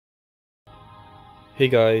Hey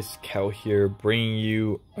guys, Cal here, bringing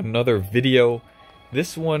you another video.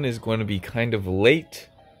 This one is going to be kind of late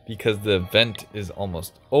because the event is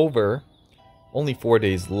almost over. Only 4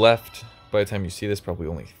 days left. By the time you see this, probably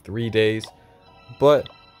only 3 days. But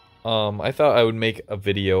I thought I would make a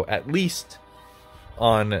video at least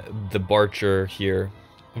on the Barcher here.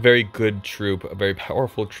 A very good troop, a very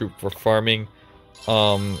powerful troop for farming.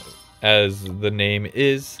 As the name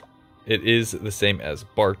is, it is the same as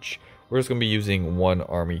Barch. We're just going to be using one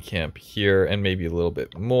army camp here and maybe a little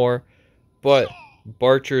bit more. But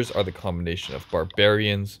Barchers are the combination of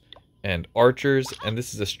barbarians and archers, and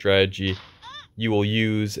this is a strategy you will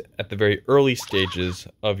use at the very early stages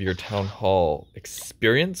of your town hall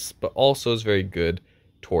experience, but also is very good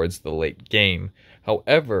towards the late game.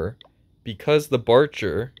 However, because the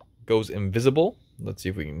Barcher goes invisible, let's see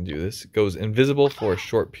if we can do this, goes invisible for a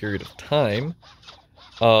short period of time,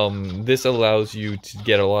 this allows you to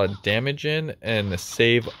get a lot of damage in and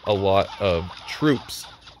save a lot of troops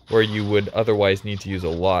where you would otherwise need to use a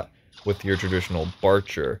lot with your traditional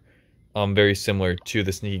Barcher. Very similar to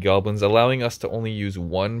the sneaky goblins, allowing us to only use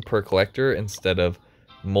one per collector instead of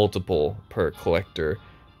multiple per collector.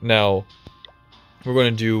 Now, we're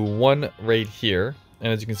going to do one raid here,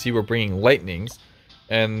 and as you can see, we're bringing lightnings,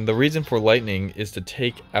 and the reason for lightning is to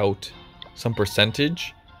take out some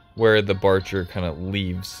percentage where the Barcher kind of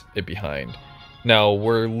leaves it behind. Now,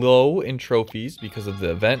 we're low in trophies because of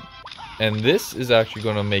the event, and this is actually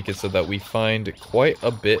going to make it so that we find quite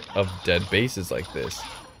a bit of dead bases like this.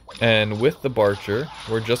 And with the Barcher,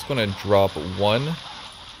 we're just going to drop one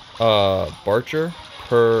Barcher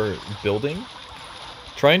per building,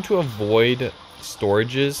 trying to avoid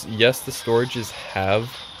storages. Yes, the storages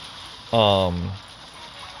have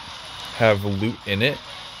loot in it,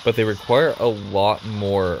 but they require a lot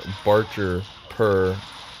more Barcher per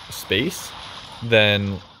space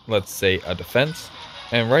than, let's say, a defense.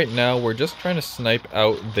 And right now we're just trying to snipe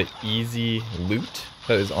out the easy loot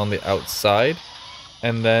that is on the outside,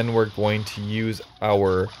 and then we're going to use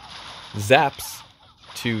our zaps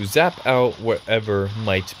to zap out whatever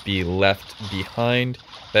might be left behind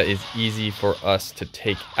that is easy for us to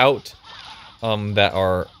take out, that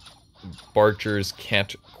our Barchers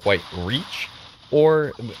can't quite reach,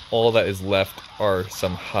 or all that is left are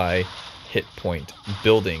some high hit point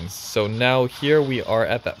buildings. So now here we are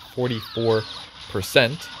at that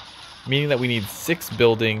 44%, meaning that we need 6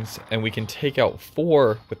 buildings and we can take out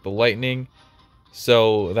 4 with the lightning.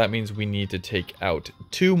 So that means we need to take out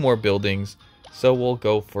 2 more buildings. So we'll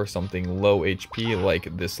go for something low HP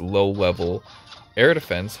like this low level air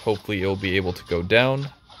defense. Hopefully it'll be able to go down.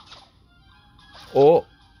 Oh,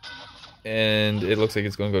 and it looks like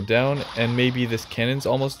it's going to go down, and maybe this cannon's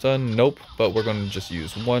almost done. Nope, but we're going to just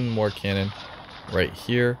use one more cannon right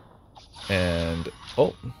here. And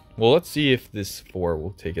oh, well, let's see if this 4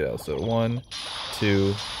 will take it out. So 1,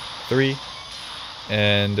 2, 3,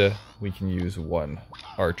 and we can use one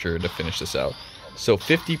archer to finish this out. So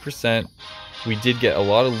 50%. We did get a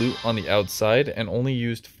lot of loot on the outside and only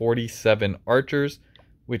used 47 archers,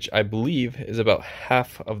 which I believe is about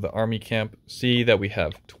half of the army camp. See that we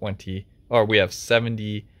have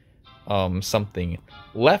 70 something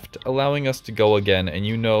left, allowing us to go again. And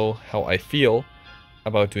you know how I feel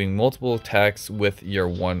about doing multiple attacks with your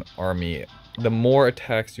one army. The more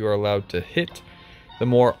attacks you are allowed to hit, the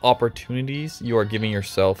more opportunities you are giving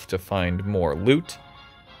yourself to find more loot.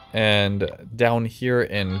 And down here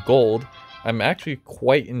in gold, I'm actually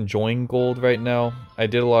quite enjoying gold right now. I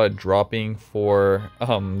did a lot of dropping for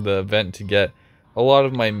the event to get a lot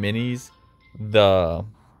of my minis, the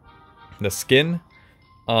skin,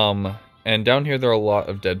 and down here there are a lot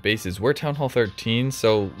of dead bases. We're Town Hall 13,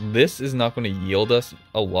 so this is not going to yield us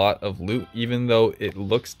a lot of loot. Even though it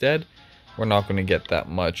looks dead, we're not going to get that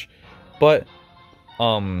much. But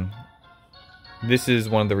this is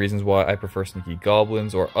one of the reasons why I prefer sneaky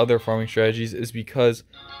goblins or other farming strategies, is because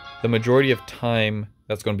the majority of time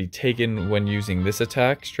that's going to be taken when using this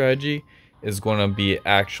attack strategy is going to be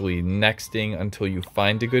actually nexting until you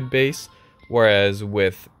find a good base. Whereas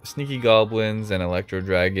with sneaky goblins and electro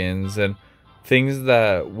dragons and things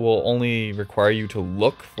that will only require you to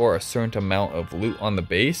look for a certain amount of loot on the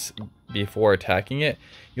base before attacking it,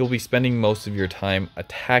 you'll be spending most of your time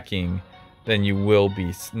attacking than you will be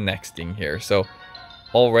nexting here. So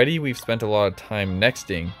already we've spent a lot of time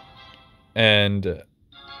nexting, and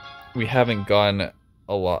we haven't gotten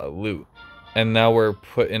a lot of loot. And now we're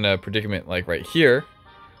put in a predicament like right here,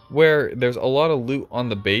 where there's a lot of loot on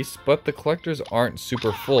the base, but the collectors aren't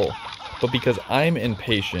super full. But because I'm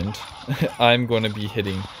impatient, I'm going to be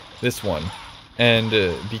hitting this one. And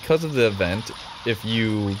because of the event, if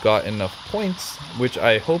you got enough points, which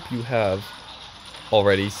I hope you have,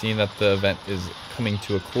 already, seeing that the event is coming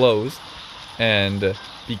to a close. And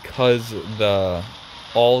because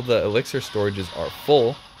all the elixir storages are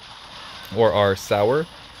full or are sour,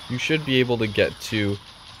 you should be able to get to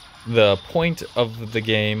the point of the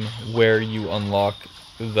game where you unlock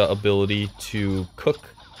the ability to cook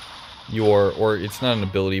or it's not an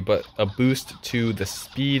ability, but a boost to the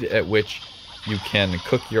speed at which you can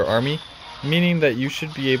cook your army, meaning that you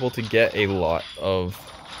should be able to get a lot of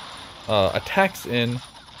attacks in.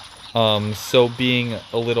 So being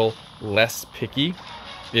a little less picky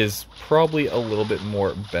is probably a little bit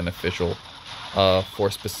more beneficial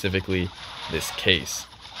for specifically this case.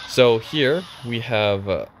 So here we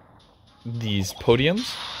have these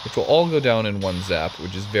podiums, which will all go down in one zap,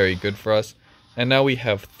 which is very good for us. And now we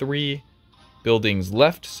have 3 buildings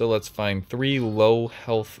left, so let's find 3 low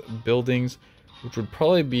health buildings, which would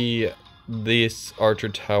probably be this archer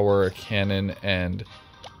tower, cannon, and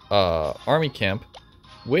army camp,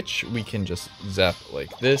 which we can just zap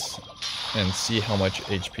like this and see how much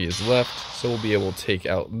HP is left. So we'll be able to take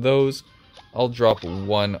out those. I'll drop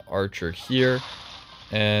 1 archer here,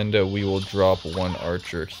 and we will drop 1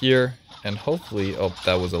 archer here, and hopefully, oh,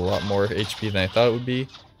 that was a lot more HP than I thought it would be,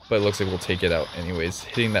 but it looks like we'll take it out anyways,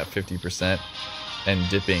 hitting that 50% and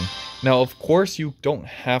dipping. Now, of course, you don't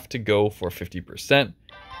have to go for 50%.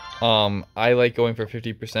 I like going for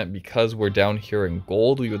 50% because we're down here in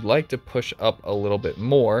gold. We would like to push up a little bit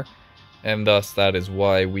more, and thus that is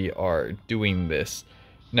why we are doing this.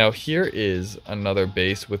 Now here is another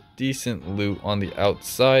base with decent loot on the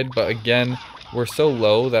outside, but again, we're so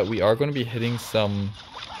low that we are going to be hitting some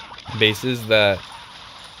bases that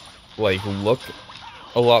like look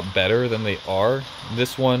a lot better than they are.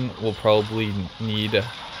 This one will probably need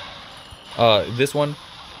this one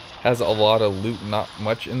has a lot of loot, not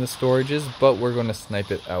much in the storages, but we're going to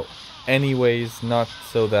snipe it out anyways, not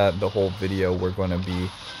so that the whole video we're going to be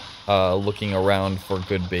looking around for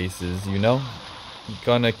good bases, you know.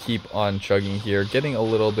 Gonna keep on chugging here, getting a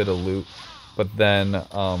little bit of loot, but then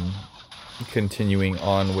continuing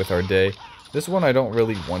on with our day. This one I don't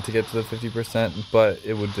really want to get to the 50%, but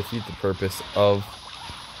it would defeat the purpose of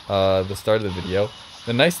the start of the video.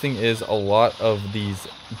 The nice thing is a lot of these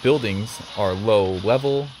buildings are low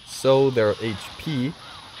level, so their HP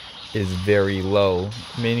is very low,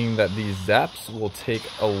 meaning that these zaps will take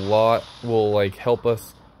a lot, will like help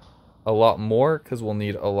us a lot more because we'll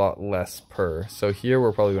need a lot less per. So here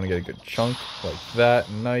we're probably going to get a good chunk like that,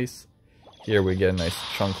 nice. Here we get a nice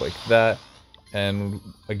chunk like that, and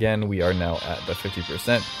again we are now at the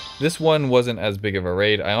 50%. This one wasn't as big of a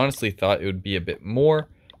raid. I honestly thought it would be a bit more,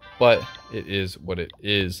 but it is what it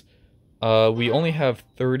is. We only have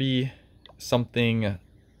 30 something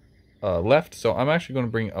left, so I'm actually going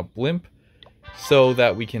to bring a blimp so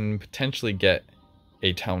that we can potentially get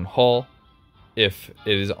a town hall if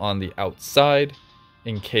it is on the outside,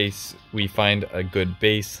 in case we find a good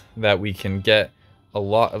base that we can get a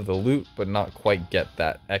lot of the loot but not quite get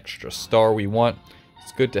that extra star we want.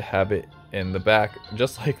 It's good to have it in the back.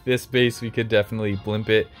 Just like this base, we could definitely blimp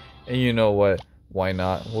it, and you know what, why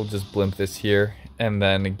not? We'll just blimp this here and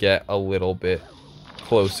then get a little bit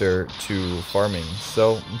closer to farming.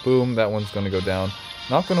 So boom, that one's going to go down.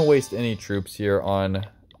 Not going to waste any troops here on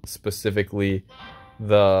specifically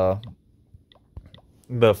the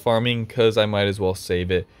farming, because I might as well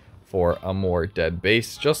save it for a more dead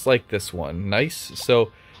base, just like this one. Nice.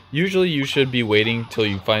 So usually you should be waiting till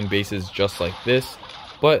you find bases just like this,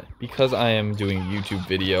 but because I am doing a YouTube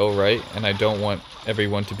video, right, and I don't want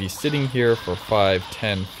everyone to be sitting here for 5,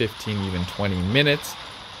 10, 15, even 20 minutes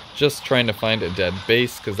just trying to find a dead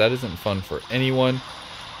base, because that isn't fun for anyone.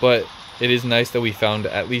 But it is nice that we found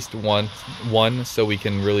at least one so we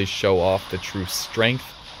can really show off the true strength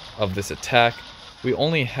of this attack. We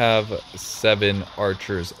only have 7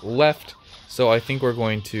 archers left, so I think we're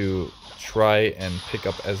going to try and pick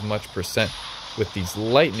up as much percent with these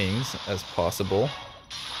lightnings as possible.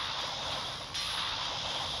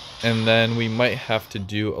 And then we might have to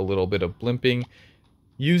do a little bit of blimping.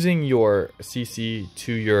 Using your CC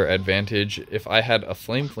to your advantage. If I had a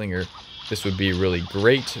flame flinger, this would be really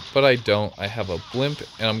great, but I don't. I have a blimp,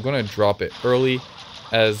 and I'm going to drop it early,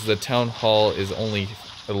 as the town hall is only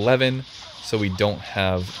 11, so we don't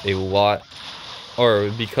have a lot,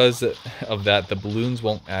 or because of that, the balloons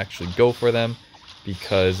won't actually go for them,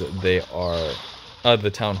 because they are,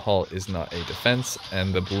 the town hall is not a defense,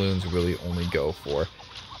 and the balloons really only go for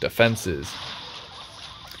defenses.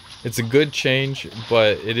 It's a good change,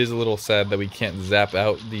 but it is a little sad that we can't zap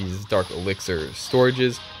out these dark elixir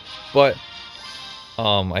storages, but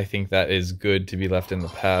I think that is good to be left in the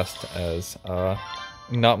past, as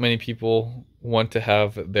not many people want to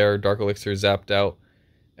have their dark elixir zapped out.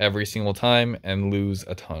 every single time and lose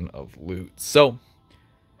a ton of loot. So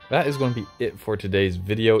that is going to be it for today's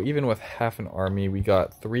video. Even with half an army, we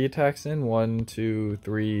got 3 attacks in. 1, 2,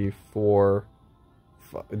 3, 4,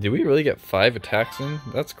 5. Did we really get 5 attacks in?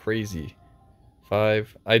 That's crazy.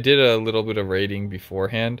 5. I did a little bit of raiding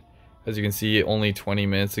beforehand. As you can see, only 20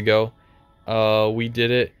 minutes ago we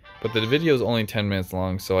did it. But the video is only 10 minutes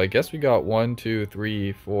long. So I guess we got 1, 2,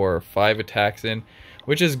 3, 4, 5 attacks in,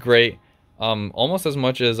 which is great. Almost as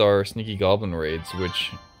much as our sneaky goblin raids,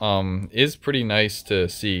 which is pretty nice to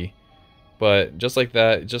see. But just like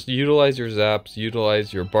that, just utilize your zaps,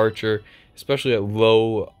 utilize your Barcher, especially at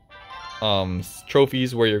low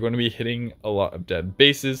trophies where you're going to be hitting a lot of dead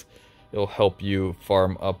bases. It'll help you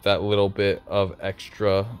farm up that little bit of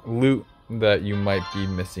extra loot that you might be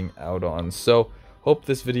missing out on. So hope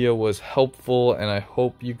this video was helpful, and I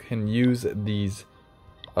hope you can use these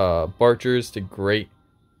Barchers to great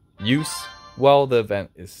use while the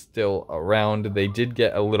event is still around. They did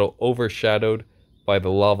get a little overshadowed by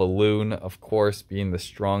the lava loon, of course, being the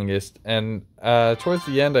strongest, and towards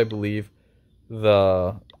the end, I believe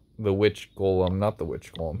the witch golem, not the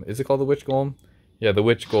witch golem, is it called the witch golem? Yeah, the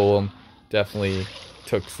witch golem definitely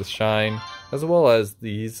took the shine, as well as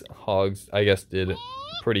these hogs, I guess, did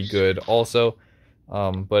pretty good also.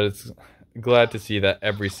 But it's glad to see that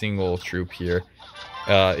every single troop here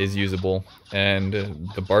is usable, and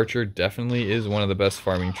the Barcher definitely is one of the best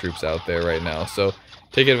farming troops out there right now. So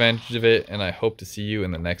take advantage of it, and I hope to see you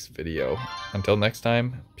in the next video. Until next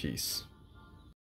time, peace.